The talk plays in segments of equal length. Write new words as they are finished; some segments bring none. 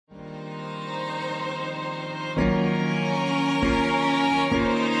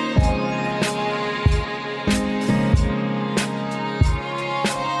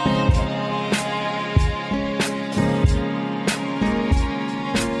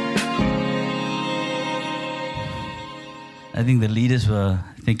I think the leaders were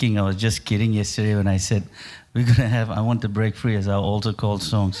thinking I was just kidding yesterday when I said, we're going to have I Want to Break Free as our altar call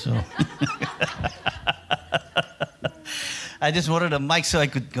song. So I just wanted a mic so I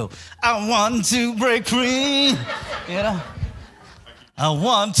could go, I want to break free. You know, I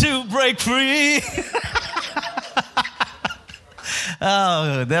want to break free.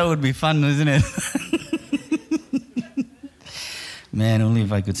 Oh, that would be fun, isn't it? Man, only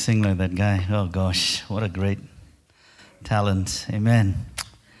if I could sing like that guy. Oh, gosh, what a great talent. Amen.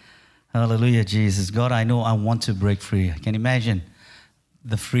 Hallelujah, Jesus. God, I know I want to break free. I can imagine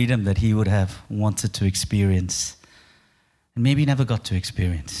the freedom that he would have wanted to experience and maybe never got to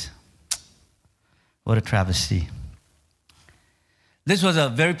experience. What a travesty. This was a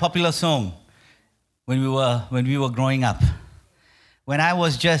very popular song when we were growing up. When I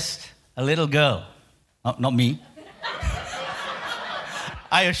was just a little girl. Not me.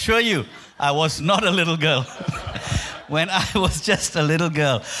 I assure you, I was not a little girl. When I was just a little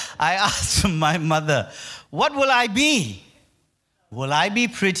girl, I asked my mother, what will I be? Will I be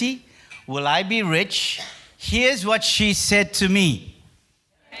pretty? Will I be rich? Here's what she said to me.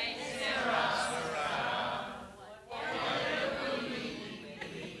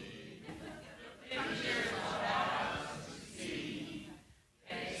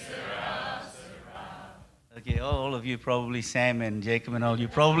 Okay, all of you probably, Sam and Jacob and all, you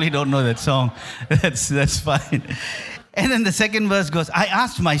probably don't know that song. That's fine. And then the second verse goes, I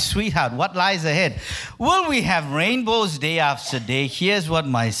asked my sweetheart, what lies ahead? Will we have rainbows day after day? Here's what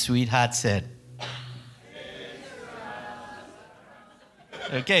my sweetheart said.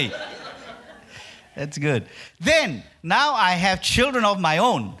 Okay, that's good. Then, now I have children of my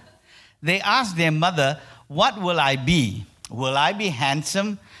own. They ask their mother, what will I be? Will I be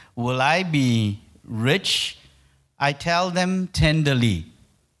handsome? Will I be rich? I tell them tenderly.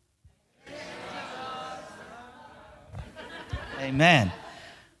 Amen.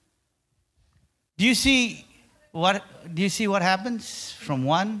 Do you see what happens from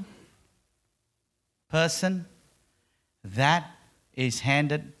one person? That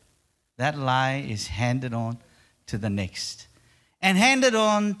lie is handed on to the next. And handed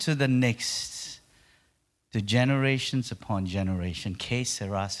on to the next. To generations upon generation. Que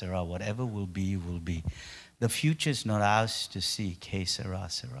sera, sera. Whatever will be, will be. The future is not ours to see. Que sera,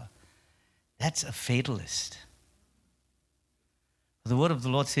 sera. That's a fatalist. The word of the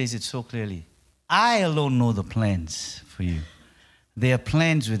Lord says it so clearly. I alone know the plans for you. They are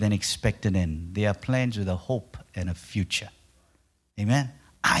plans with an expected end. They are plans with a hope and a future. Amen?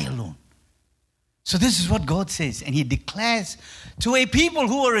 I alone. So this is what God says. And he declares to a people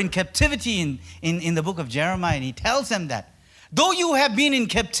who are in captivity in the book of Jeremiah. And he tells them that. Though you have been in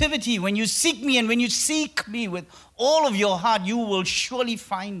captivity, when you seek me and when you seek me with all of your heart, you will surely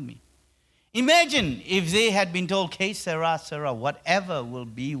find me. Imagine if they had been told, Que sera, sera, whatever will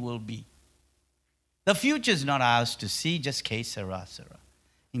be, will be. The future is not ours to see, just que sera, sera.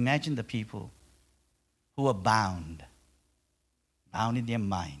 Imagine the people who are bound in their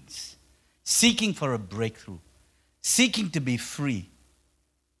minds, seeking for a breakthrough, seeking to be free.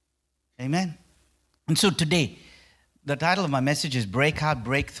 Amen? And so today, the title of my message is Break Out,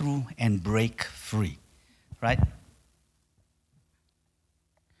 Breakthrough, and Break Free. Right?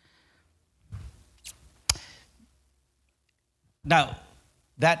 Now,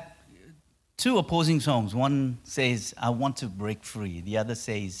 that two opposing songs. One says, I want to break free. The other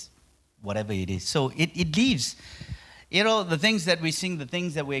says, whatever it is. So it leaves, the things that we sing, the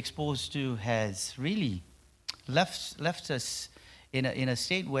things that we're exposed to has really left us in a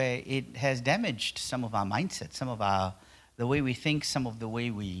state where it has damaged some of our mindset, some of the way we think, some of the way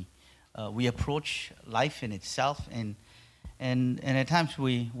we approach life in itself. And at times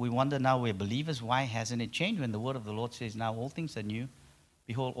we wonder, now we're believers, why hasn't it changed when the word of the Lord says, now all things are new.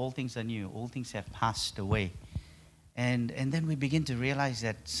 Behold, all things are new. All things have passed away. And then we begin to realize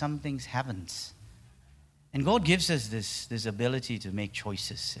that some things haven't. And God gives us this ability to make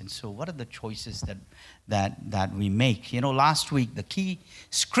choices. And so what are the choices that we make? Last week, the key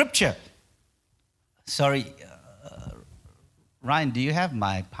scripture. Sorry, Ryan, do you have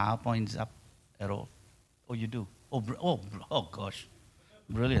my PowerPoints up at all? Oh, you do? Oh gosh.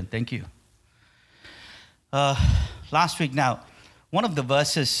 Brilliant. Thank you. Last week now, one of the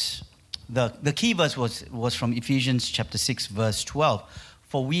verses, the key verse was from Ephesians chapter 6, verse 12.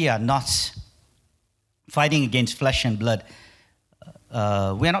 For we are not fighting against flesh and blood. We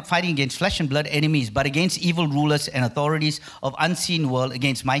are not fighting against flesh and blood enemies, but against evil rulers and authorities of unseen world,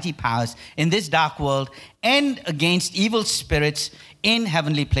 against mighty powers in this dark world, and against evil spirits in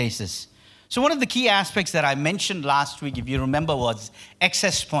heavenly places. So one of the key aspects that I mentioned last week, if you remember, was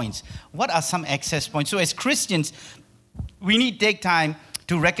access points. What are some access points? So as Christians, we need to take time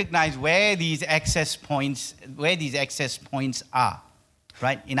to recognize where these access points are,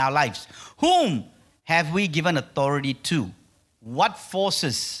 right, in our lives. Whom have we given authority to? What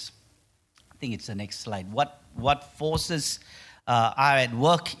forces, I think it's the next slide, what forces are at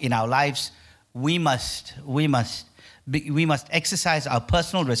work in our lives? We must exercise our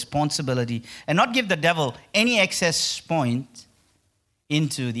personal responsibility and not give the devil any access point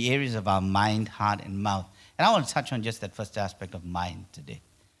into the areas of our mind, heart, and mouth. And I want to touch on just that first aspect of mind today.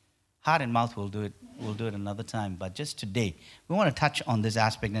 Heart and mouth, we'll do it another time. But just today, we want to touch on this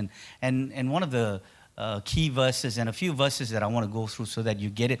aspect. And one of the key verses and a few verses that I want to go through so that you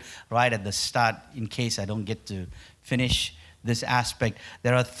get it right at the start in case I don't get to finish this aspect.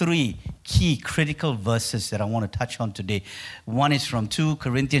 There are 3 key critical verses that I want to touch on today. One is from 2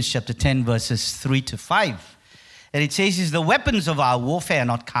 Corinthians chapter 10, verses 3 to 5. And it says, the weapons of our warfare are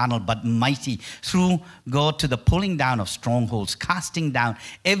not carnal, but mighty through God to the pulling down of strongholds, casting down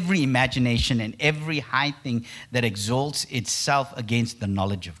every imagination and every high thing that exalts itself against the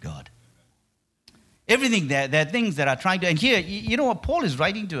knowledge of God. Everything there are things that are trying to, and here, you know what Paul is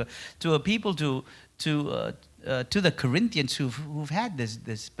writing to a people, to the Corinthians who've had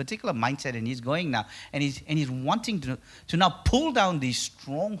this particular mindset, and he's going now, and he's wanting to now pull down these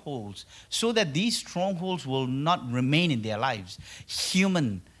strongholds so that these strongholds will not remain in their lives.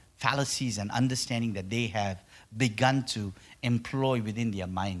 Human fallacies and understanding that they have begun to employ within their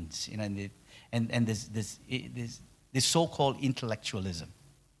minds, you know, and this so-called intellectualism.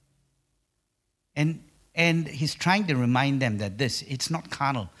 And he's trying to remind them that it's not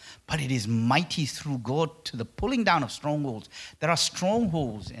carnal, but it is mighty through God to the pulling down of strongholds. There are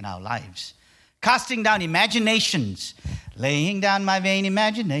strongholds in our lives. Casting down imaginations, laying down my vain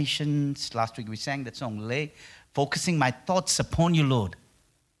imaginations. Last week we sang that song, focusing my thoughts upon you, Lord.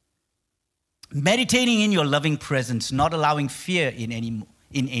 Meditating in your loving presence, not allowing fear in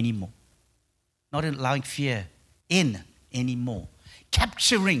anymore. Not allowing fear in anymore.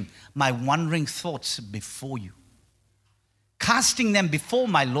 Capturing my wandering thoughts before you. Casting them before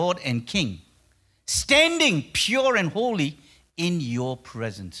my Lord and King. Standing pure and holy in your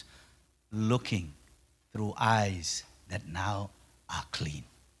presence. Looking through eyes that now are clean.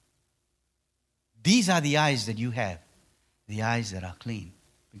 These are the eyes that you have. The eyes that are clean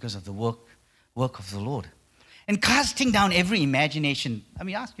because of the work of the Lord. And casting down every imagination. I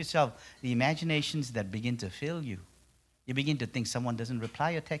mean, ask yourself, the imaginations that begin to fill you. You begin to think someone doesn't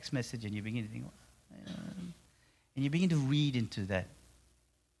reply your text message, and you begin to think, and you begin to read into that.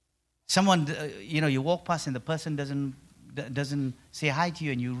 Someone, you walk past and the person doesn't say hi to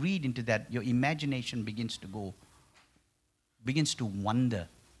you, and you read into that. Your imagination begins to wander,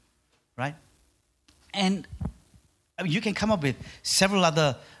 right? And I mean, you can come up with several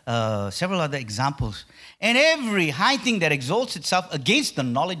other examples. And every high thing that exalts itself against the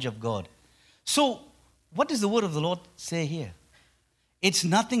knowledge of God. So, what does the word of the Lord say here? It's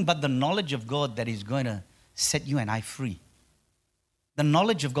nothing but the knowledge of God that is going to set you and I free. The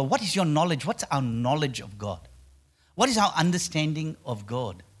knowledge of God. What is your knowledge? What's our knowledge of God? What is our understanding of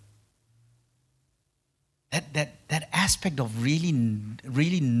God? That aspect of really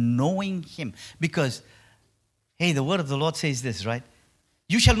knowing Him. Because, hey, the word of the Lord says this, right?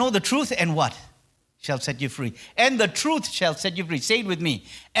 You shall know the truth, and what? Shall set you free. And the truth shall set you free. Say it with me.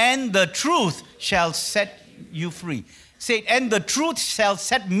 And the truth shall set you free. Say it. And the truth shall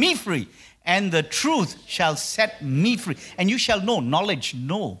set me free. And the truth shall set me free. And you shall know, knowledge,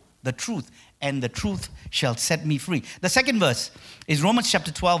 know the truth. And the truth shall set me free. The second verse is Romans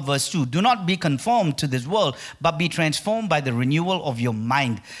chapter 12, verse 2. Do not be conformed to this world, but be transformed by the renewal of your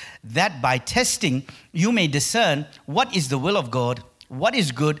mind, that by testing you may discern what is the will of God, what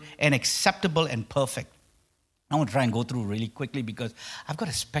is good and acceptable and perfect. I want to try and go through really quickly because I've got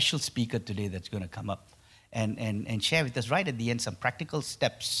a special speaker today that's going to come up and share with us right at the end some practical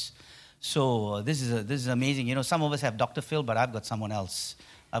steps. So this is amazing. You know, some of us have Dr. Phil, but I've got someone else.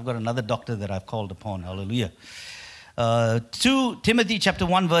 I've got another doctor that I've called upon. Hallelujah. 2 Timothy chapter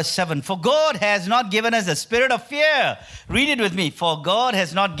 1 verse 7. For God has not given us the spirit of fear. Read it with me. For God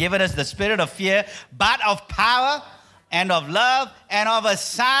has not given us the spirit of fear, but of power and of love, and of a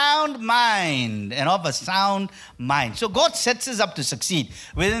sound mind, So God sets us up to succeed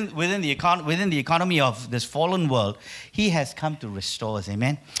within the economy of this fallen world. He has come to restore us.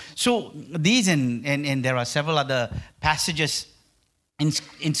 Amen. So these and there are several other passages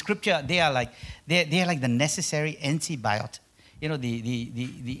in Scripture. They are like the necessary antibiotic. You know,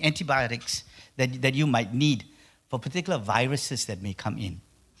 the antibiotics that you might need for particular viruses that may come in.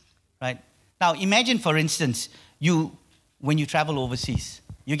 Right now, imagine, for instance, when you travel overseas,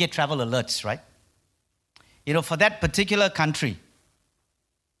 you get travel alerts, right? For that particular country,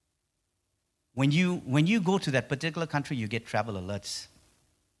 when you go to that particular country, you get travel alerts.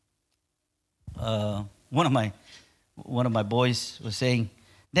 One of my boys was saying,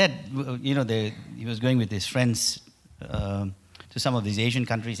 Dad, he was going with his friends to some of these Asian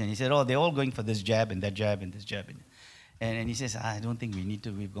countries, and he said, they're all going for this jab and that jab and this jab. And he says, I don't think we need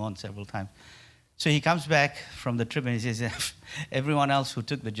to. We've gone several times. So he comes back from the trip and he says, everyone else who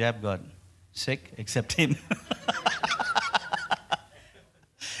took the jab got sick except him.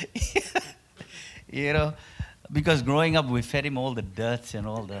 Because growing up, we fed him all the dirt and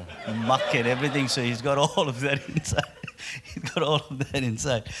all the muck and everything, so he's got all of that inside. He's got all of that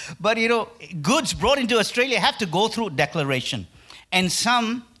inside. But, goods brought into Australia have to go through declaration, and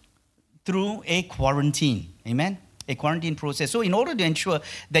some through a quarantine. Amen? A quarantine process. So in order to ensure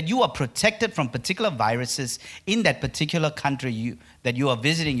that you are protected from particular viruses in that particular country that you are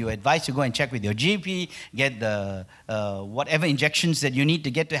visiting, you advise to go and check with your GP, get the whatever injections that you need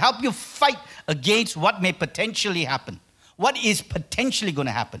to get to help you fight against what may potentially happen. What is potentially going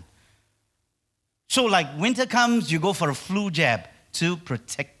to happen? So like winter comes, you go for a flu jab to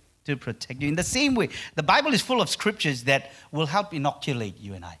protect you. In the same way, the Bible is full of scriptures that will help inoculate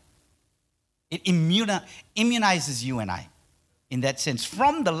you and I. It immunizes you and I, in that sense,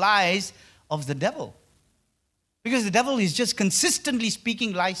 from the lies of the devil. Because the devil is just consistently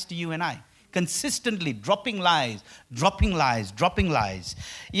speaking lies to you and I. Consistently dropping lies. We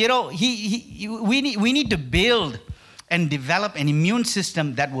need to build and develop an immune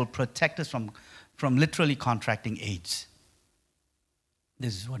system that will protect us from literally contracting AIDS.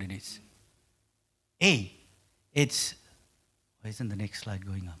 This is what it is. Why isn't the next slide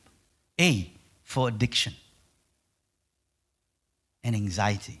going up? A, for addiction and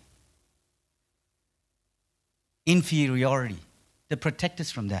anxiety. Inferiority, to protect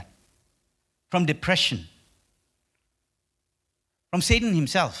us from that. From depression. From Satan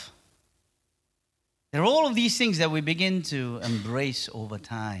himself. There are all of these things that we begin to embrace over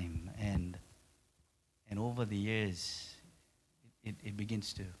time, and over the years, it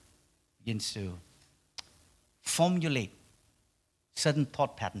begins to formulate certain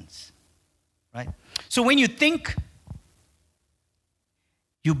thought patterns. Right? So when you think,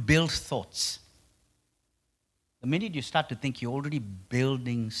 you build thoughts. The minute you start to think, you're already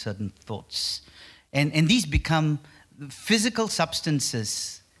building certain thoughts. And these become physical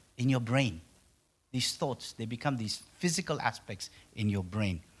substances in your brain. These thoughts, they become these physical aspects in your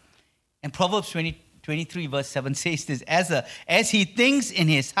brain. And Proverbs 23 verse 7 says this, as he thinks in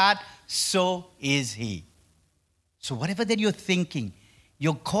his heart, so is he. So whatever that you're thinking,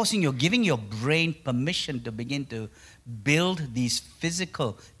 you're giving your brain permission to begin to build these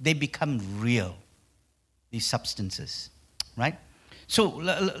physical, they become real, these substances, right? So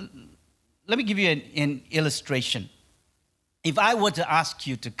let me give you an illustration. If I were to ask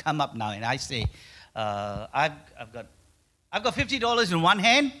you to come up now and I say, I've got $50 in one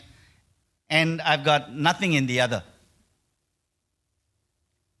hand and I've got nothing in the other.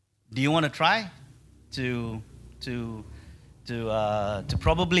 Do you want to try to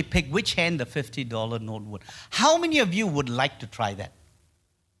probably pick which hand the $50 note would? How many of you would like to try that?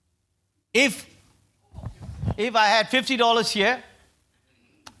 If I had $50 here,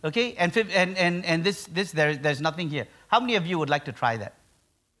 okay, and this there's nothing here. How many of you would like to try that?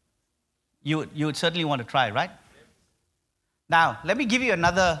 You would certainly want to try, right? Now, let me give you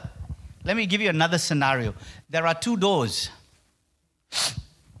another scenario. There are two doors.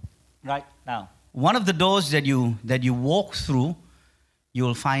 Right now, one of the doors that you walk through, you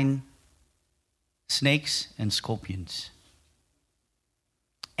will find snakes and scorpions.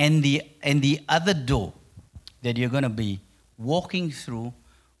 And the other door that you're going to be walking through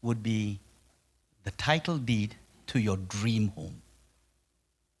would be the title deed to your dream home.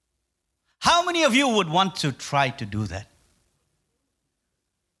 How many of you would want to try to do that?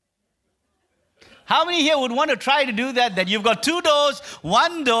 How many here would want to try to do that? That you've got two doors.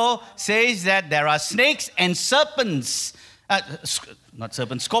 One door says that there are snakes and serpents.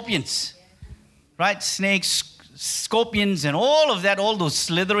 Scorpions. Right? Snakes, scorpions, and all of that, all those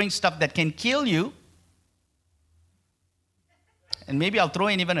slithering stuff that can kill you. And maybe I'll throw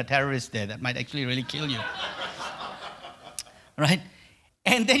in even a terrorist there that might actually really kill you. Right?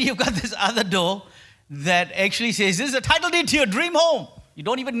 And then you've got this other door that actually says, this is a title deed to your dream home. You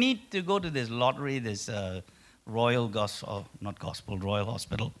don't even need to go to this lottery, this Royal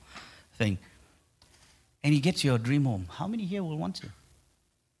Hospital thing. And you get to your dream home. How many here will want to?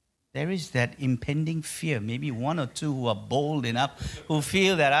 There is that impending fear. Maybe one or two who are bold enough, who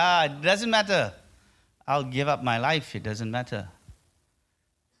feel that, it doesn't matter. I'll give up my life. It doesn't matter.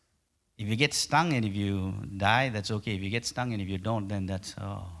 If you get stung and if you die, that's okay. If you get stung and if you don't, then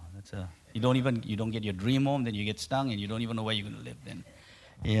you don't get your dream home, then you get stung and you don't even know where you're going to live then.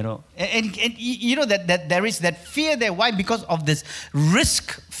 And you know that there is that fear there. Why? Because of this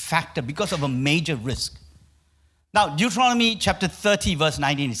risk factor, because of a major risk. Now, Deuteronomy chapter 30, verse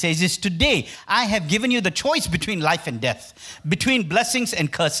 19, it says this, today I have given you the choice between life and death, between blessings and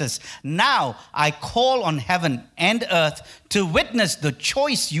curses. Now I call on heaven and earth to witness the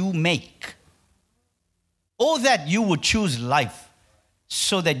choice you make. Oh, that you would choose life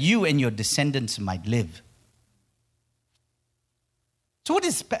so that you and your descendants might live. So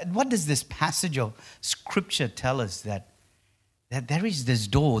what does this passage of Scripture tell us? That there is this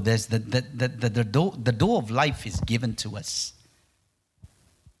door, there's the door of life is given to us.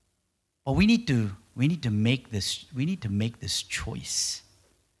 But we need to make this choice.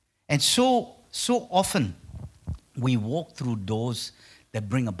 And so often we walk through doors that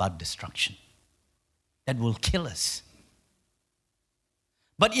bring about destruction, that will kill us.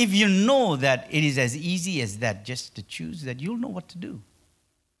 But if you know that it is as easy as that, just to choose that, you'll know what to do.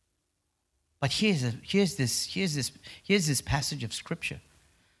 But here's this passage of Scripture.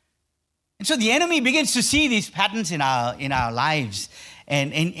 And so the enemy begins to see these patterns in our lives,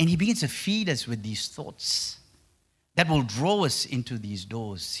 and he begins to feed us with these thoughts that will draw us into these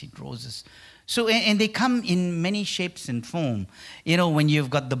doors. He draws us. So, and they come in many shapes and form. When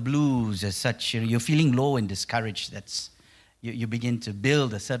you've got the blues as such, you're feeling low and discouraged, you begin to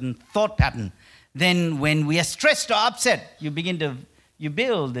build a certain thought pattern. Then when we are stressed or upset, you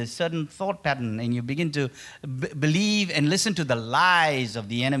build a certain thought pattern, and you begin to believe and listen to the lies of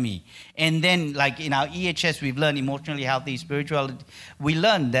the enemy. And then, like in our EHS, we've learned emotionally healthy spirituality. We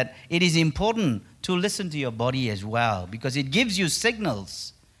learned that it is important to listen to your body as well, because it gives you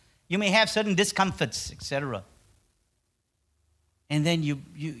signals. You may have certain discomforts, etc. And then you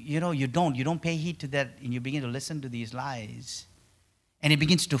don't pay heed to that, and you begin to listen to these lies. And it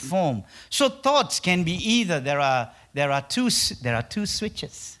begins to form. So thoughts can be either there are two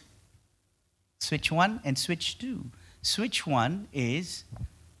switches. Switch 1 and switch 2. Switch 1 is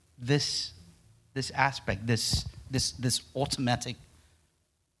this aspect, this automatic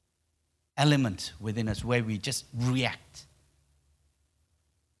element within us where we just react.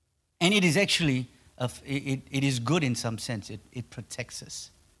 And it is actually it is good in some sense. It protects us,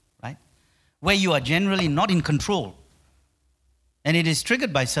 right? Where you are generally not in control. And it is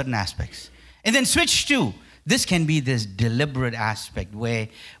triggered by certain aspects. And then switch 2. This can be this deliberate aspect where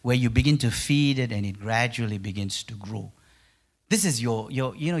you begin to feed it and it gradually begins to grow. This is your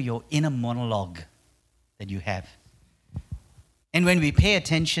inner monologue that you have. And when we pay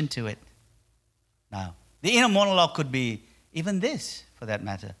attention to it, now, the inner monologue could be even this, for that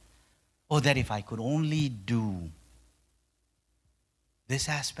matter. Oh, that if I could only do this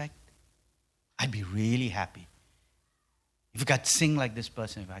aspect, I'd be really happy. If I could sing like this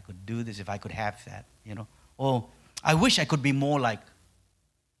person, if I could do this, if I could have that, Oh, I wish I could be more like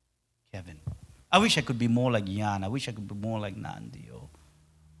Kevin. I wish I could be more like Jan. I wish I could be more like Nandi.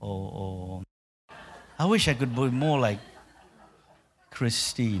 Or I wish I could be more like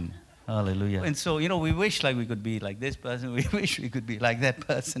Christine. Hallelujah. And so, we wish like we could be like this person. We wish we could be like that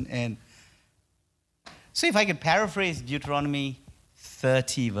person. And so if I could paraphrase Deuteronomy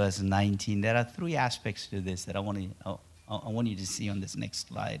 30, verse 19, there are 3 aspects to this that I want you to see on this next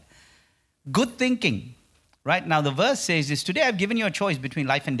slide. Good thinking. Right now, the verse says this, today I've given you a choice between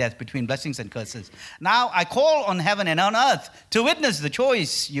life and death, between blessings and curses. Now I call on heaven and on earth to witness the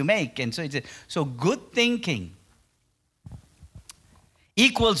choice you make. And so good thinking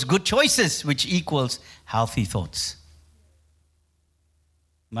equals good choices, which equals healthy thoughts.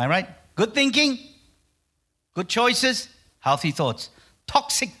 Am I right? Good thinking, good choices, healthy thoughts.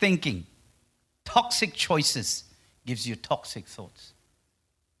 Toxic thinking, toxic choices gives you toxic thoughts.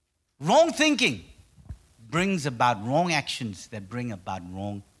 Wrong thinking brings about wrong actions that bring about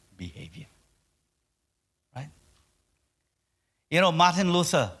wrong behavior. Right? Martin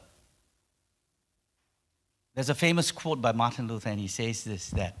Luther, there's a famous quote by Martin Luther, and he says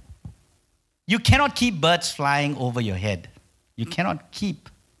this, that you cannot keep birds flying over your head. You cannot keep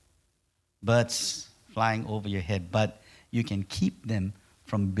birds flying over your head, but you can keep them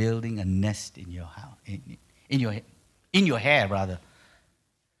from building a nest in your house, in your hair, rather.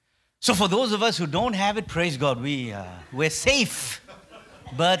 So for those of us who don't have it, praise God, we're safe.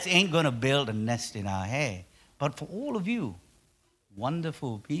 Birds ain't going to build a nest in our hair. But for all of you,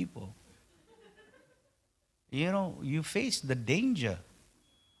 wonderful people, you face the danger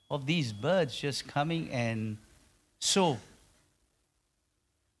of these birds just coming. And so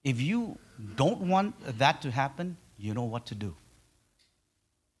if you don't want that to happen, you know what to do.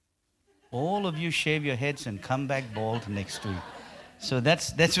 All of you shave your heads and come back bald next week. So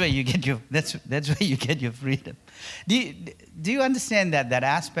that's where you get your that's where you get your freedom. Do you understand that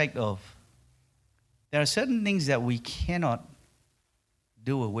aspect of there are certain things that we cannot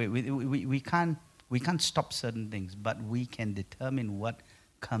do away with. We can't stop certain things, but we can determine what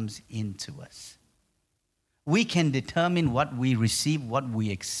comes into us. We can determine what we receive, what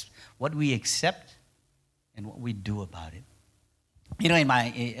we accept, and what we do about it. You know,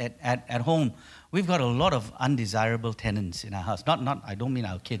 at home, we've got a lot of undesirable tenants in our house. Not I don't mean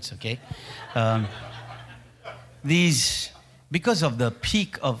our kids, okay? Because of the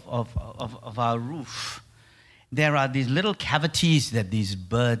peak of our roof, there are these little cavities that these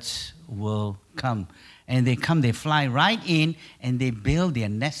birds will come. And they fly right in, and they build their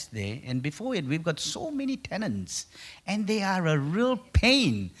nest there. And before it, we've got so many tenants. And they are a real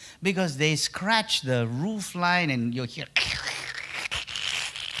pain because they scratch the roof line, and you'll hear...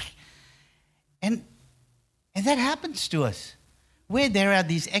 And that happens to us, where there are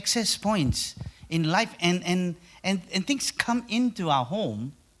these access points in life, and things come into our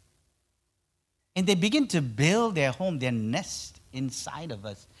home, and they begin to build their home, their nest inside of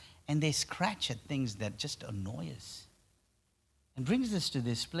us, and they scratch at things that just annoy us. And brings us to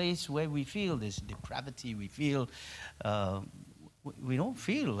this place where we feel this depravity, we feel, we don't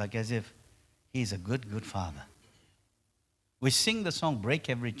feel like as if He's a good, good Father. We sing the song, Break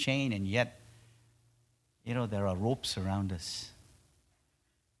Every Chain, and yet, you know, there are ropes around us.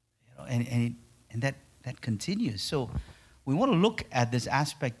 You know, and that continues. So we want to look at this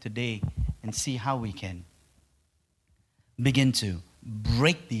aspect today and see how we can begin to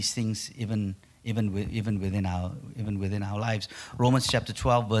break these things even within our lives. Romans chapter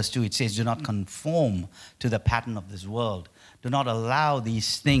 12 verse 2, it says, do not conform to the pattern of this world. Do not allow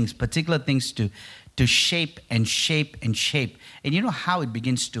these things, particular things, to shape and shape and shape. And you know how it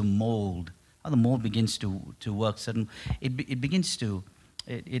begins to mold, how the mold begins to work. It begins to,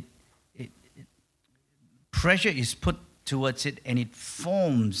 pressure is put towards it, and it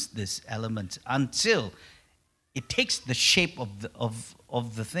forms this element until it takes the shape of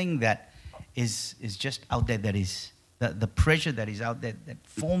the thing that is just out there, that is the pressure that is out there that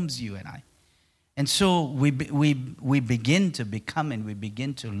forms you and I. And so we begin to become, and we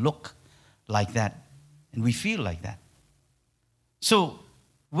begin to look like that, and we feel like that. So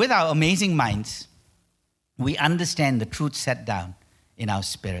with our amazing minds, we understand the truth set down in our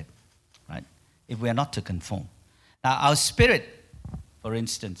spirit, right? If we are not to conform. Now, our spirit, for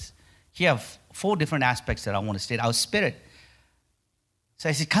instance, here are 4 different aspects that I want to state. Our spirit, so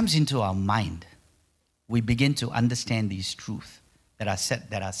as it comes into our mind, we begin to understand these truths that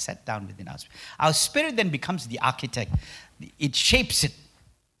are set down within us. Our spirit then becomes the architect. It shapes it.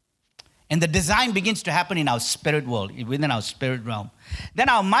 And the design begins to happen in our spirit world, within our spirit realm. Then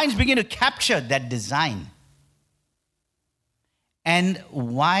our minds begin to capture that design and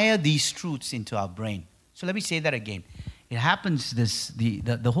wire these truths into our brain. So let me say that again. It happens,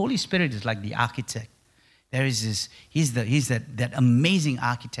 the Holy Spirit is like the architect. There is this, he's that amazing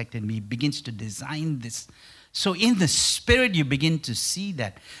architect, and he begins to design this. So in the spirit, you begin to see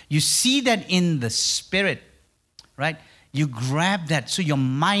that. You see that in the spirit, right? You grab that, so your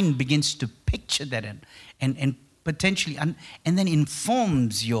mind begins to picture that and potentially, and then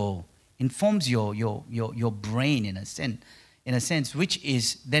informs your brain in a sense, which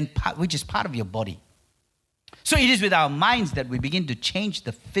is part of your body. So it is with our minds that we begin to change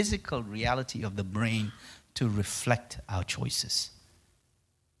the physical reality of the brain to reflect our choices.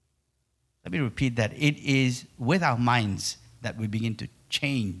 Let me repeat that. It is with our minds that we begin to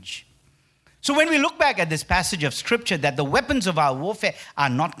change. So when we look back at this passage of Scripture, that the weapons of our warfare are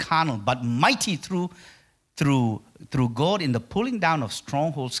not carnal, but mighty through God in the pulling down of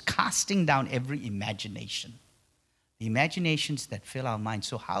strongholds, casting down every imagination. The imaginations that fill our minds.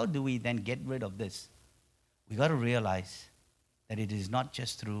 So how do we then get rid of this? We got to realize that it is not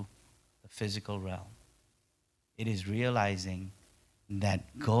just through the physical realm. It is realizing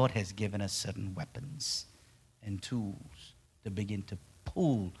that God has given us certain weapons and tools to begin to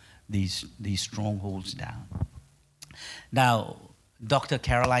pull these strongholds down. Now, Dr.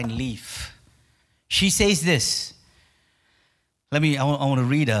 Caroline Leaf, she says this. I want to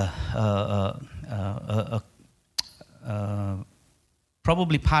read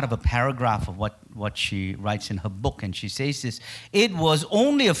probably part of a paragraph of what she writes in her book, and she says this: it was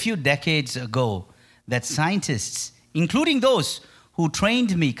only a few decades ago that scientists, including those who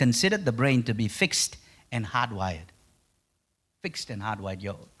trained me, considered the brain to be fixed and hardwired. Fixed and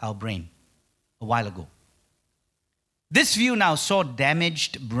hardwired, our brain, a while ago. This view now saw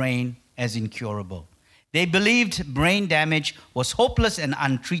damaged brain as incurable. They believed brain damage was hopeless and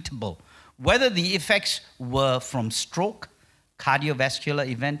untreatable. whether the effects were from stroke, cardiovascular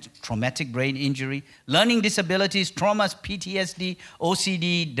event, traumatic brain injury, learning disabilities, traumas, PTSD,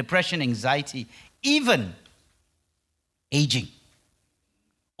 OCD, depression, anxiety, even aging.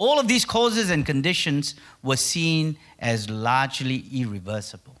 All of these causes and conditions were seen as largely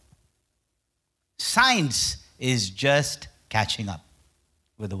irreversible. Science is just catching up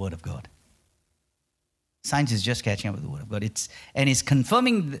with the Word of God. Science is just catching up with the Word of God. It's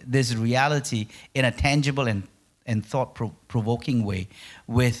confirming this reality in a tangible and thought-provoking way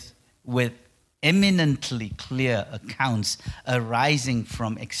with eminently clear accounts arising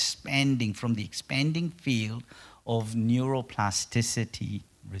from the expanding field of neuroplasticity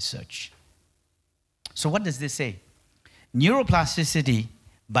research. So what does this say? Neuroplasticity,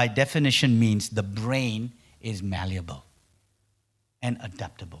 by definition, means the brain is malleable and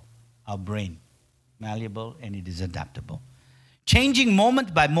adaptable. Our brain, malleable, and it is adaptable. Changing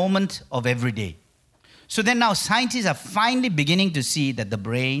moment by moment of every day. So then now scientists are finally beginning to see that the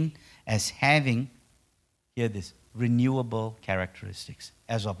brain as having, hear this, renewable characteristics,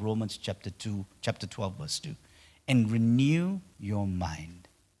 as of Romans chapter 12, verse 2. And renew your mind.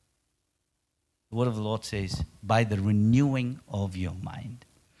 The word of the Lord says, by the renewing of your mind.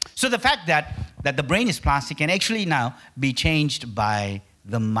 So the fact that the brain is plastic can actually now be changed by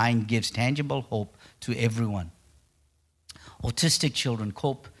the mind gives tangible hope to everyone. Autistic children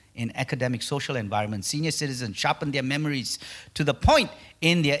cope in academic, social environments. Senior citizens sharpen their memories to the point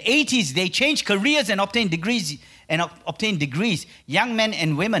in their 80s they change careers and obtain degrees. Young men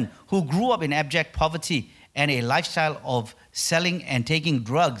and women who grew up in abject poverty and a lifestyle of selling and taking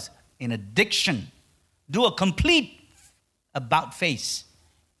drugs in addiction do a complete about face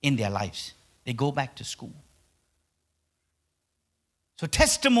in their lives. They go back to school. So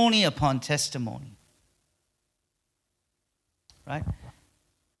testimony upon testimony. Right?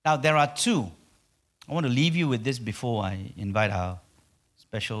 Now there are two. I want to leave you with this before I invite our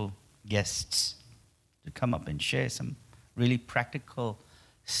special guests to come up and share some really practical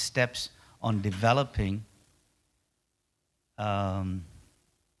steps on developing I'm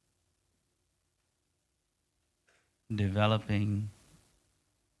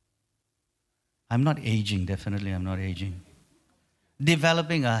not aging, definitely I'm not aging.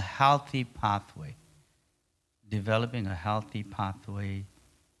 Developing a healthy pathway. Developing a healthy pathway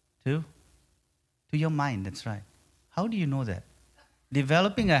to your mind, that's right. How do you know that?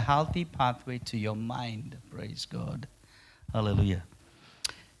 Developing a healthy pathway to your mind, praise God. Hallelujah.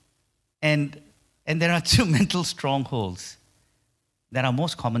 And there are two mental strongholds that are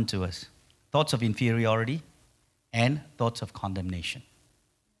most common to us. Thoughts of inferiority and thoughts of condemnation.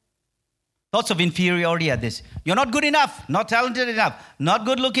 Thoughts of inferiority are this: you're not good enough, not talented enough, not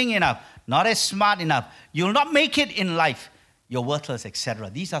good looking enough, not as smart enough, you'll not make it in life, you're worthless, etc.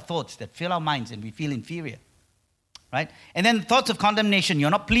 These are thoughts that fill our minds and we feel inferior. Right? And then thoughts of condemnation: you're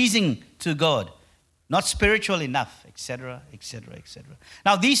not pleasing to God, not spiritual enough, etc., etc., etc.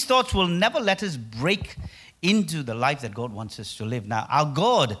 Now, these thoughts will never let us break into the life that God wants us to live. Now, our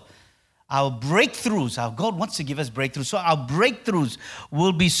God wants to give us breakthroughs. So our breakthroughs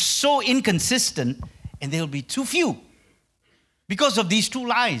will be so inconsistent and they will be too few because of these two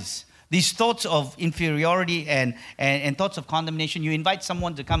lies. These thoughts of inferiority and thoughts of condemnation. You invite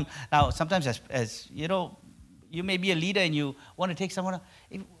someone to come. Now, sometimes as you know, you may be a leader and you want to take someone,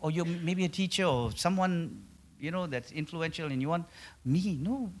 or you may be a teacher or someone, you know, that's influential, and you want me.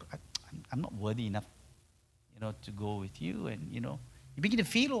 No, I'm not worthy enough, you know, to go with you. And, you know, you begin to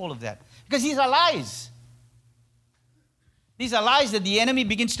feel all of that because these are lies. These are lies that the enemy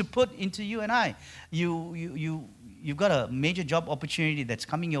begins to put into you and I. You've got a major job opportunity that's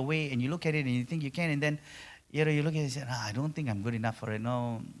coming your way, and you look at it and you think you can, and then, you know, you look at it and say, I don't think I'm good enough for it.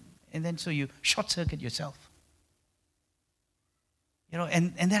 No. And then so you short-circuit yourself. You know,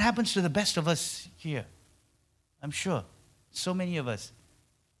 and that happens to the best of us here. I'm sure. So many of us.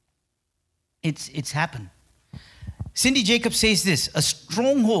 It's happened. Cindy Jacobs says this: a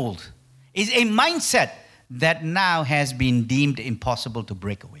stronghold is a mindset that now has been deemed impossible to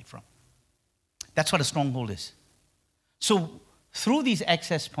break away from. That's what a stronghold is. So through these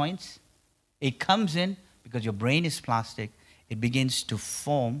access points, it comes in because your brain is plastic. It begins to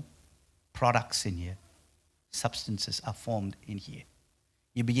form products in here. Substances are formed in here.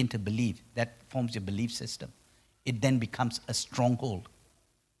 You begin to believe. That forms your belief system. It then becomes a stronghold.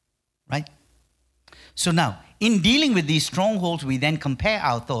 Right? So now, in dealing with these strongholds, we then compare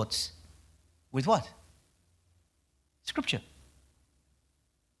our thoughts with what? Scripture.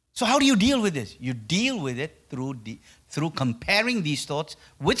 So how do you deal with this? You deal with it through comparing these thoughts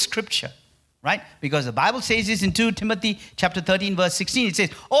with Scripture. right? Because the Bible says this in 2 Timothy chapter 13, verse 16. It says,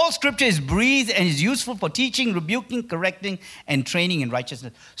 all scripture is breathed and is useful for teaching, rebuking, correcting, and training in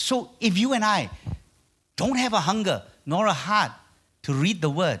righteousness. So if you and I don't have a hunger nor a heart to read the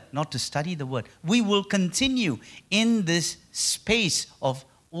word, not to study the word, we will continue in this space of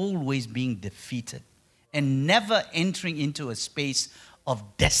always being defeated and never entering into a space of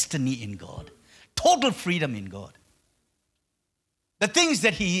destiny in God, total freedom in God. The things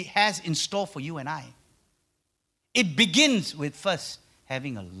that He has in store for you and I. It begins with first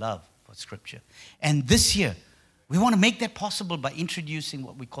having a love for Scripture. And this year, we want to make that possible by introducing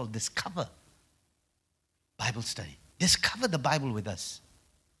what we call Discover Bible Study. Discover the Bible with us.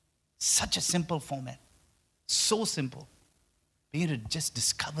 Such a simple format. So simple. Begin to just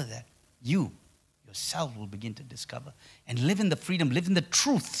discover that. You yourself will begin to discover and live in the freedom, live in the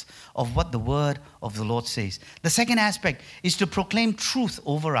truth of what the word of the Lord says. The second aspect is to proclaim truth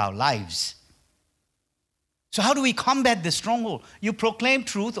over our lives. So how do we combat this stronghold? You proclaim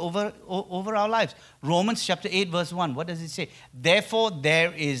truth over our lives. Romans chapter 8 verse 1, what does it say? Therefore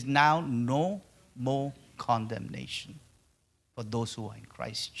there is now no more condemnation for those who are in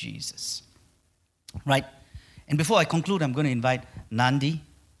Christ Jesus. Right? And before I conclude, I'm going to invite Nandi,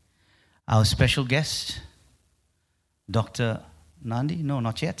 our special guest, Dr. Nandi. No,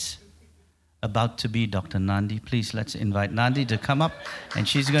 not yet. About to be Dr. Nandi. Please, let's invite Nandi to come up, and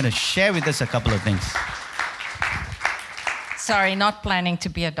she's going to share with us a couple of things. Sorry, not planning to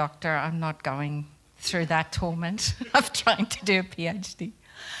be a doctor. I'm not going through that torment of trying to do a PhD.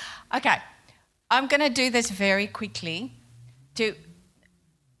 Okay, I'm going to do this very quickly.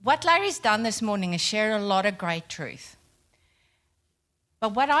 What Larry's done this morning is share a lot of great truth.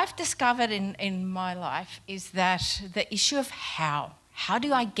 But what I've discovered in my life is that the issue of how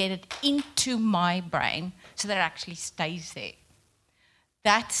do I get it into my brain so that it actually stays there?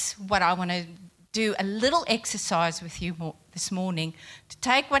 That's what I want to do, a little exercise with you this morning to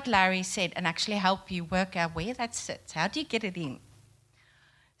take what Larry said and actually help you work out where that sits. How do you get it in?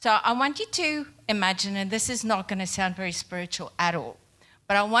 So I want you to imagine, and this is not going to sound very spiritual at all,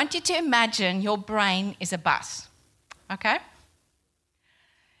 but I want you to imagine your brain is a bus, okay?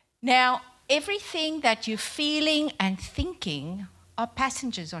 Now, everything that you're feeling and thinking are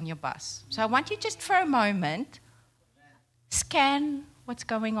passengers on your bus. So I want you just for a moment, scan what's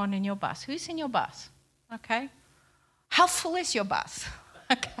going on in your bus. Who's in your bus? Okay. How full is your bus?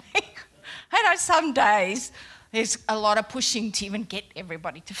 Okay. I know some days there's a lot of pushing to even get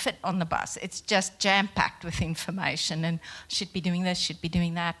everybody to fit on the bus. It's just jam-packed with information and should be doing this, should be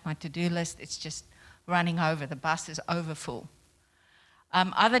doing that, my to-do list, it's just running over. The bus is overfull.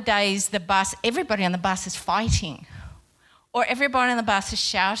 Other days, everybody on the bus is fighting, or everybody on the bus is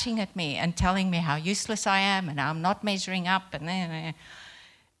shouting at me and telling me how useless I am and how I'm not measuring up. And then,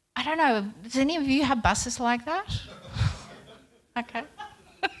 I don't know, does any of you have buses like that? Okay.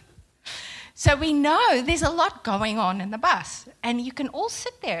 So we know there's a lot going on in the bus, and you can all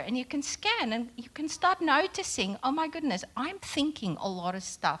sit there and you can scan and you can start noticing, oh my goodness, I'm thinking a lot of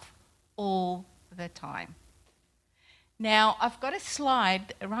stuff all the time. Now, I've got a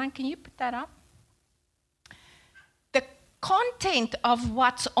slide. Ryan, can you put that up? The content of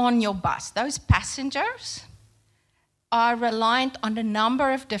what's on your bus, those passengers, are reliant on a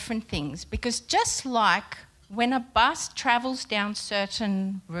number of different things, because just like when a bus travels down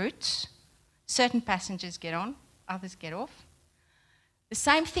certain routes, certain passengers get on, others get off. The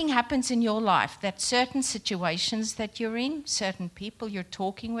same thing happens in your life, that certain situations that you're in, certain people you're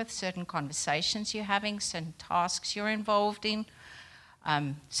talking with, certain conversations you're having, certain tasks you're involved in,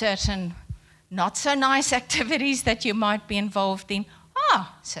 certain not so nice activities that you might be involved in,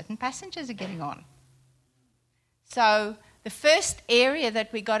 certain passengers are getting on. So the first area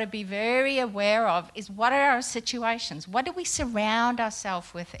that we got to be very aware of is, what are our situations? What do we surround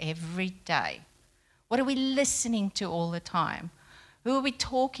ourselves with every day? What are we listening to all the time? Who are we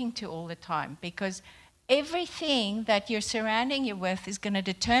talking to all the time? Because everything that you're surrounding you with is going to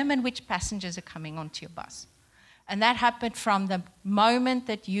determine which passengers are coming onto your bus. And that happened from the moment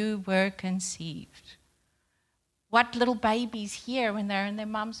that you were conceived. What little babies hear when they're in their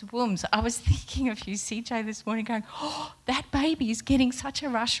mum's wombs. I was thinking of you, CJ, this morning going, oh, that baby is getting such a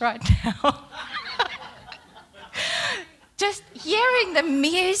rush right now. Just hearing the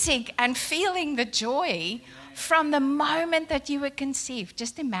music and feeling the joy from the moment that you were conceived.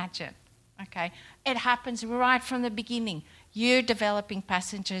 Just imagine, okay? It happens right from the beginning. You're developing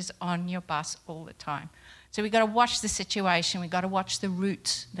passengers on your bus all the time. So we've got to watch the situation. We've got to watch the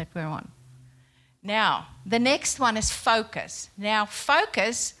route that we're on. Now, the next one is focus. Now,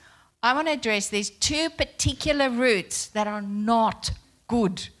 focus, I want to address these two particular routes that are not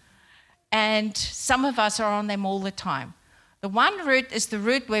good. and some of us are on them all the time. The one route is the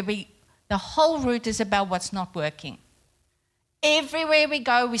route where the whole route is about what's not working. Everywhere we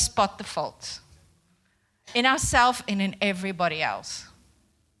go, we spot the faults in ourselves and in everybody else.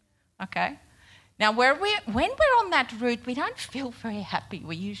 Okay? Now, when we're on that route, we don't feel very happy.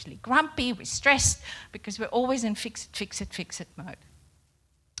 We're usually grumpy, we're stressed, because we're always in fix it mode.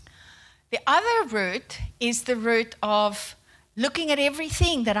 The other route is the route of looking at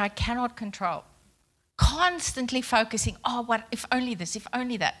everything that I cannot control, constantly focusing, oh, what if only this, if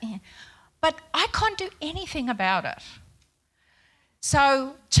only that. But I can't do anything about it.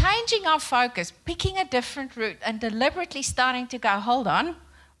 So changing our focus, picking a different route, and deliberately starting to go, hold on,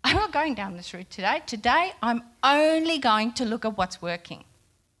 I'm not going down this route today. Today, I'm only going to look at what's working.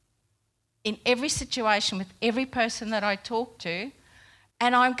 In every situation, with every person that I talk to,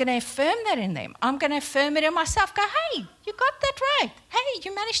 and I'm going to affirm that in them. I'm going to affirm it in myself. Go, hey, you got that right. Hey,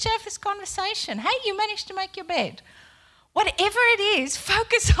 you managed to have this conversation. Hey, you managed to make your bed. Whatever it is,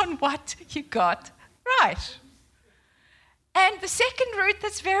 focus on what you got right. And the second route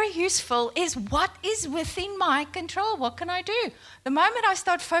that's very useful is what is within my control? What can I do? The moment I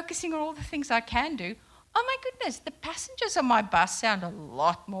start focusing on all the things I can do, oh my goodness, the passengers on my bus sound a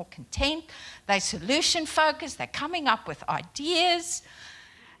lot more content. They're solution focused. They're coming up with ideas.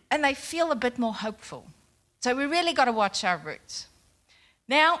 And they feel a bit more hopeful. So we really got to watch our routes.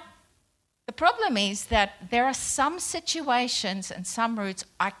 Now, the problem is that there are some situations and some routes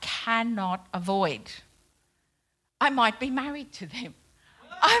I cannot avoid. I might be married to them.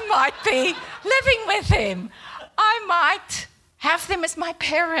 I might be living with them. I might have them as my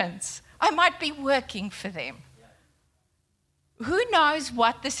parents. I might be working for them. Who knows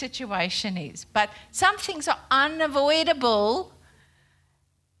what the situation is? But some things are unavoidable.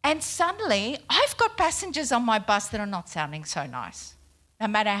 And suddenly, I've got passengers on my bus that are not sounding so nice. No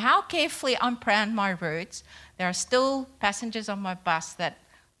matter how carefully I'm planning my routes, there are still passengers on my bus that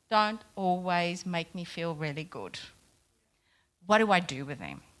don't always make me feel really good. What do I do with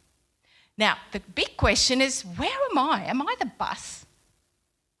them? Now, the big question is, where am I? Am I the bus?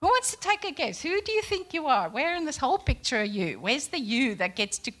 Who wants to take a guess? Who do you think you are? Where in this whole picture are you? Where's the you that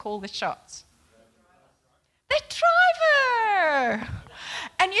gets to call the shots? The driver!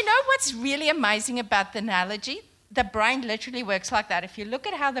 And you know what's really amazing about the analogy? The brain literally works like that. If you look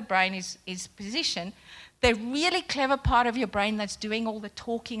at how the brain is positioned, the really clever part of your brain that's doing all the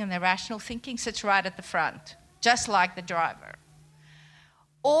talking and the rational thinking sits right at the front, just like the driver.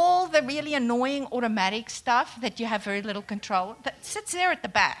 All the really annoying automatic stuff that you have very little control, that sits there at the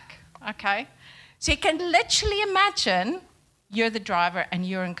back, okay? So you can literally imagine you're the driver and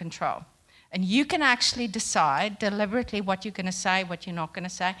you're in control. And you can actually decide deliberately what you're going to say, what you're not going to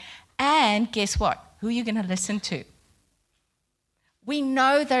say. And guess what? Who are you going to listen to? We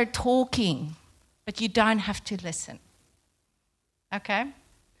know they're talking, but you don't have to listen. Okay?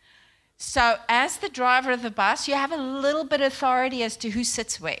 So as the driver of the bus, you have a little bit of authority as to who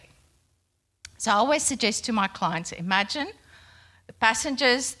sits where. So I always suggest to my clients, imagine the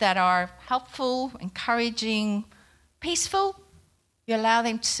passengers that are helpful, encouraging, peaceful. You allow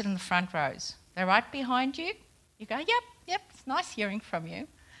them to sit in the front rows. They're right behind you. You go, yep, it's nice hearing from you.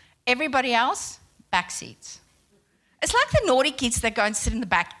 Everybody else, back seats. It's like the naughty kids that go and sit in the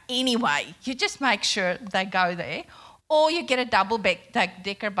back anyway. You just make sure they go there. Or you get a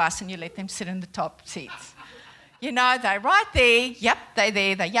double-decker bus and you let them sit in the top seats. You know, they're right there. Yep, they're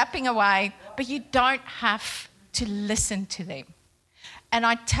there. They're yapping away. But you don't have to listen to them. And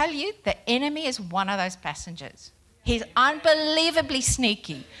I tell you, the enemy is one of those passengers. He's unbelievably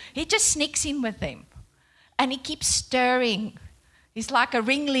sneaky. He just sneaks in with them. And he keeps stirring. He's like a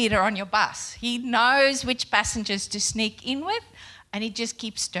ringleader on your bus. He knows which passengers to sneak in with, and he just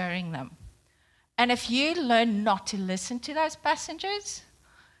keeps stirring them. And if you learn not to listen to those passengers,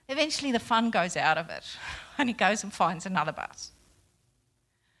 eventually the fun goes out of it, and he goes and finds another bus.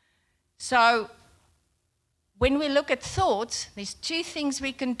 So when we look at thoughts, there's two things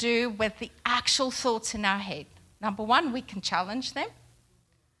we can do with the actual thoughts in our head. Number one, we can challenge them.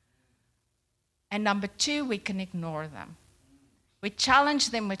 And number two, we can ignore them. We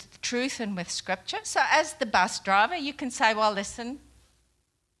challenge them with truth and with scripture. So as the bus driver, you can say, well, listen,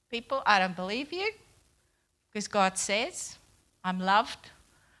 people, I don't believe you, because God says, I'm loved,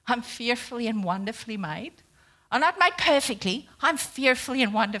 I'm fearfully and wonderfully made. I'm not made perfectly, I'm fearfully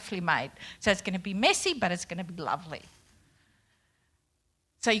and wonderfully made. So it's going to be messy, but it's going to be lovely.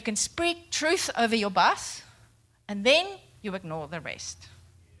 So you can speak truth over your bus, and then you ignore the rest.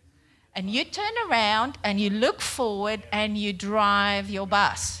 And you turn around and you look forward and you drive your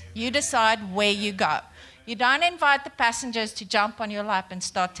bus. You decide where you go. You don't invite the passengers to jump on your lap and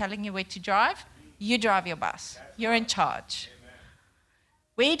start telling you where to drive. You drive your bus. You're in charge.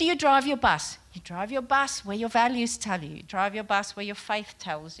 Where do you drive your bus? You drive your bus where your values tell you. You drive your bus where your faith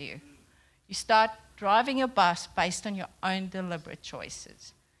tells you. You start driving your bus based on your own deliberate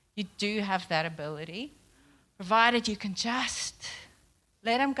choices. You do have that ability, provided you can just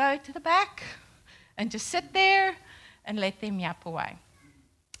let them go to the back and just sit there and let them yap away.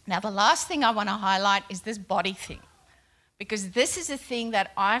 Now, the last thing I want to highlight is this body thing, because this is a thing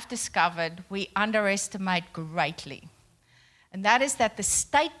that I've discovered we underestimate greatly. And that is that the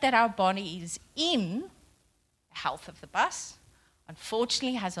state that our body is in, the health of the bus,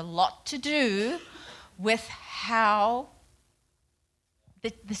 unfortunately has a lot to do with how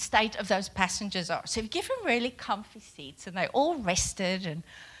the state of those passengers are. So if you give them really comfy seats and they're all rested and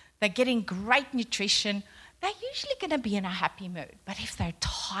they're getting great nutrition, they're usually going to be in a happy mood. But if they're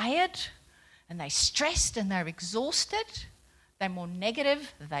tired and they're stressed and they're exhausted, they're more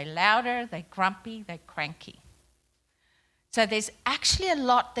negative, they're louder, they're grumpy, they're cranky. So there's actually a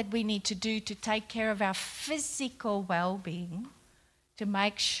lot that we need to do to take care of our physical well-being, to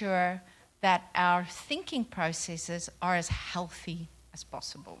make sure that our thinking processes are as healthy as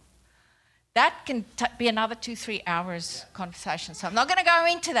possible. That can be another 2-3 hours conversation. So I'm not going to go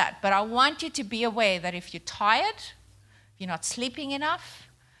into that, but I want you to be aware that if you're tired, if you're not sleeping enough,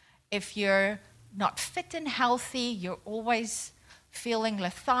 if you're not fit and healthy, you're always feeling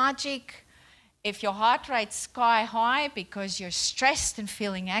lethargic, if your heart rate's sky high because you're stressed and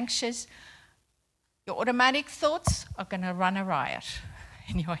feeling anxious, your automatic thoughts are going to run a riot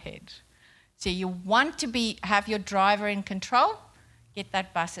in your head. So you want to have your driver in control. Get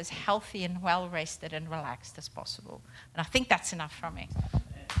that bus as healthy and well-rested and relaxed as possible. And I think that's enough from me.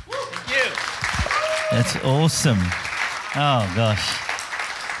 Thank you. That's awesome. Oh, gosh.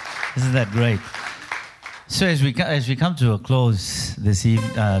 Isn't that great? So as we come to a close this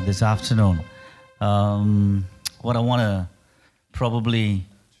afternoon, what I want to probably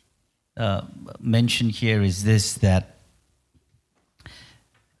mention here is this, that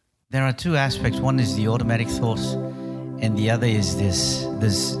there are two aspects. One is the automatic thoughts, and the other is this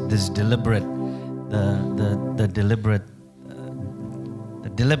deliberate, the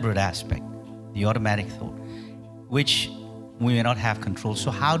deliberate aspect, the automatic thought, which we may not have control.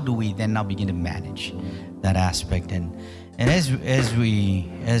 So how do we then now begin to manage that aspect? And as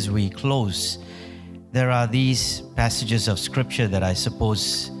we close, there are these passages of scripture that I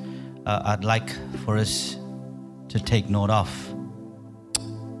suppose I'd like for us to take note of.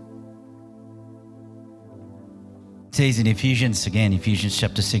 It says in Ephesians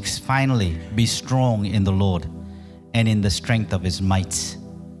chapter 6, finally, be strong in the Lord and in the strength of his might.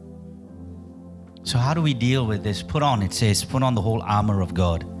 So how do we deal with this? It says, put on the whole armor of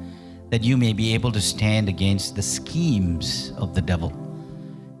God, that you may be able to stand against the schemes of the devil.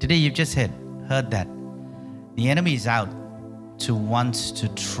 Today you've just heard that. The enemy is out to want to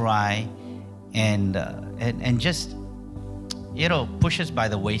try and just, push us by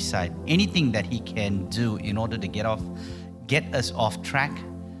the wayside. Anything that he can do in order to get us off track,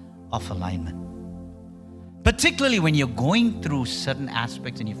 off alignment. Particularly when you're going through certain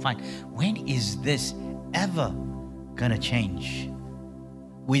aspects and you find, when is this ever gonna change?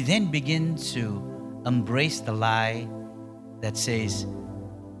 We then begin to embrace the lie that says,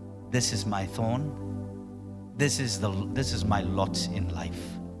 this is my thorn, this is my lot in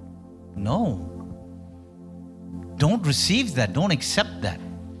life. No. Don't receive that. Don't accept that.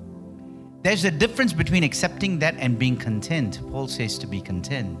 There's a difference between accepting that and being content. Paul says to be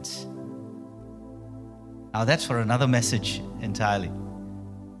content. Now that's for another message entirely.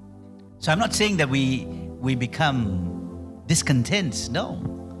 So I'm not saying that we become discontent. No.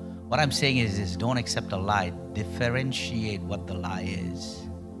 What I'm saying is don't accept a lie. Differentiate what the lie is.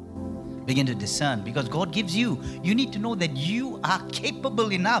 Begin to discern, because God gives you need to know that you are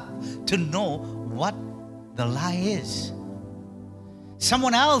capable enough to know what the lie is.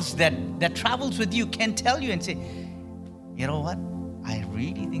 Someone else that travels with you can tell you and say, you know what? I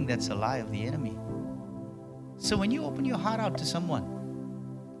really think that's a lie of the enemy. So when you open your heart out to someone,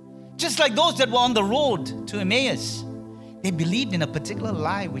 just like those that were on the road to Emmaus, they believed in a particular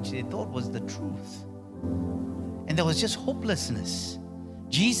lie which they thought was the truth. And there was just hopelessness.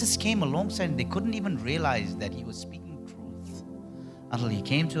 Jesus came alongside and they couldn't even realize that he was speaking truth until he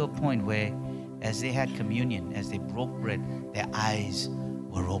came to a point where, as they had communion, as they broke bread, their eyes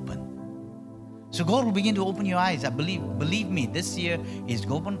were open. So God will begin to open your eyes. I believe me, this year He's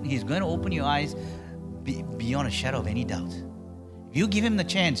going to open your eyes beyond a shadow of any doubt. If you give Him the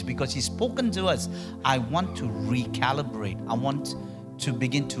chance, because He's spoken to us, I want to recalibrate. I want to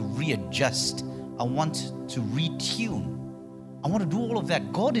begin to readjust I want to retune. I want to do all of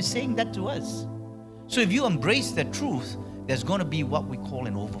that. God is saying that to us. So if you embrace the truth, there's going to be what we call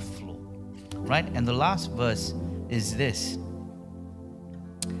an overflow, right? And the last verse is this,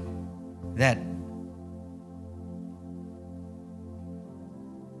 that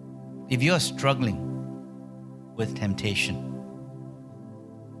if you're struggling with temptation,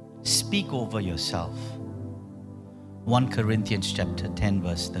 speak over yourself. 1 Corinthians chapter 10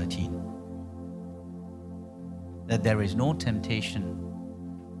 verse 13. That there is no temptation.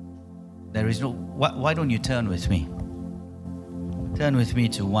 There is no... Why don't you turn with me? Turn with me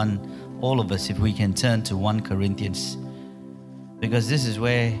to all of us, if we can turn to 1 Corinthians. Because this is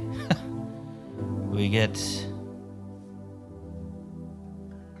where we get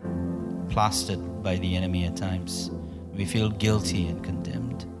plastered by the enemy at times. We feel guilty and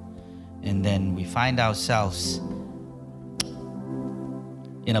condemned. And then we find ourselves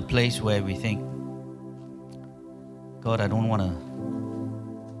in a place where we think, God, I don't want to,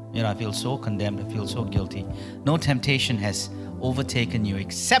 I feel so condemned, I feel so guilty. No temptation has overtaken you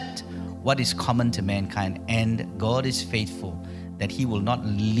except what is common to mankind. And God is faithful that He will not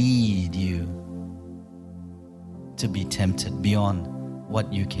lead you to be tempted beyond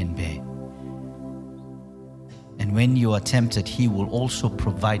what you can bear. And when you are tempted, He will also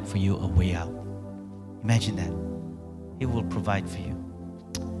provide for you a way out. Imagine that. He will provide for you.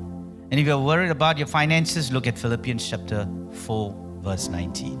 And if you're worried about your finances, look at Philippians chapter 4, verse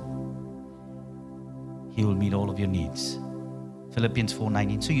 19. He will meet all of your needs. Philippians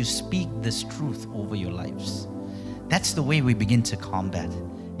 4:19. So you speak this truth over your lives. That's the way we begin to combat.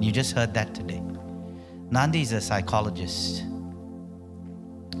 And you just heard that today. Nandi is a psychologist.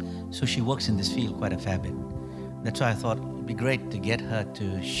 So she works in this field quite a fair bit. That's why I thought it'd be great to get her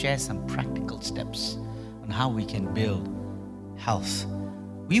to share some practical steps on how we can build health.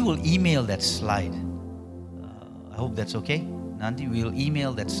 We will email that slide. I hope that's okay, Nandi. We'll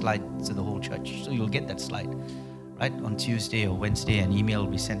email that slide to the whole church. So you'll get that slide, right? On Tuesday or Wednesday, an email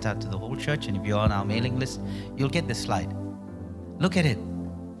will be sent out to the whole church. And if you're on our mailing list, you'll get the slide. Look at it.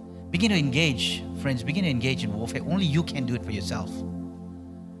 Begin to engage, friends. Begin to engage in warfare. Only you can do it for yourself.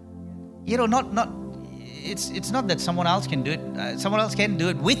 It's not that someone else can do it. Someone else can do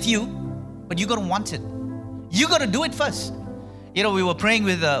it with you, but you got to want it. You got to do it first. We were praying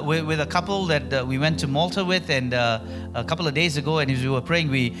with a couple that we went to Malta with, and a couple of days ago, and as we were praying,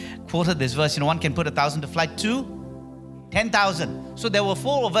 we quoted this verse. One can put 1,000 to flight, 10,000. So there were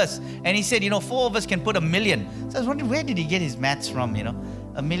 4 of us, and he said, 4 of us can put 1,000,000. So I was wondering, where did he get his maths from?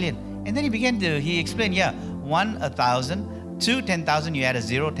 1,000,000. And then he explained, 1, 1,000, 2, 10,000. You add a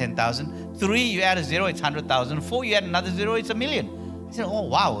 0, 10,000. 3, you add a 0, it's 100,000. 4, you add another 0, it's 1,000,000. I said, oh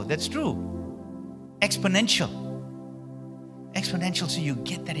wow, that's true. Exponential, so you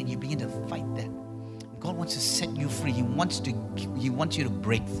get that and you begin to fight that. God wants to set you free. He wants you to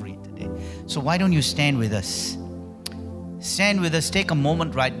break free today. So why don't you stand with us? Stand with us. Take a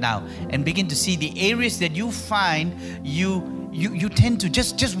moment right now and begin to see the areas that you find you tend to,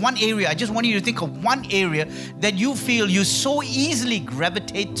 just one area. I just want you to think of one area that you feel you so easily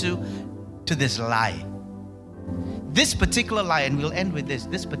gravitate to this lie. This particular lie, and we'll end with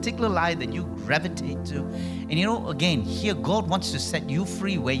this particular lie that you gravitate to. And again, here God wants to set you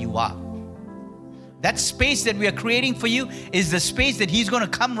free where you are. That space that we are creating for you is the space that He's going to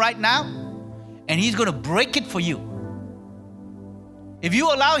come right now, and He's going to break it for you. If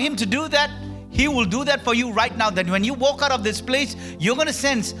you allow Him to do that, He will do that for you right now. That when you walk out of this place, you're going to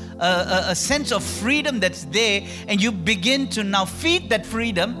sense a sense of freedom that's there, and you begin to now feed that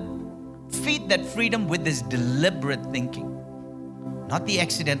freedom with this deliberate thinking. Not the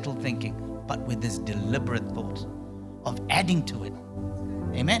accidental thinking, but with this deliberate thought of adding to it.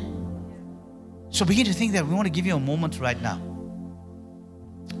 Amen. So begin to think that. We want to give you a moment right now.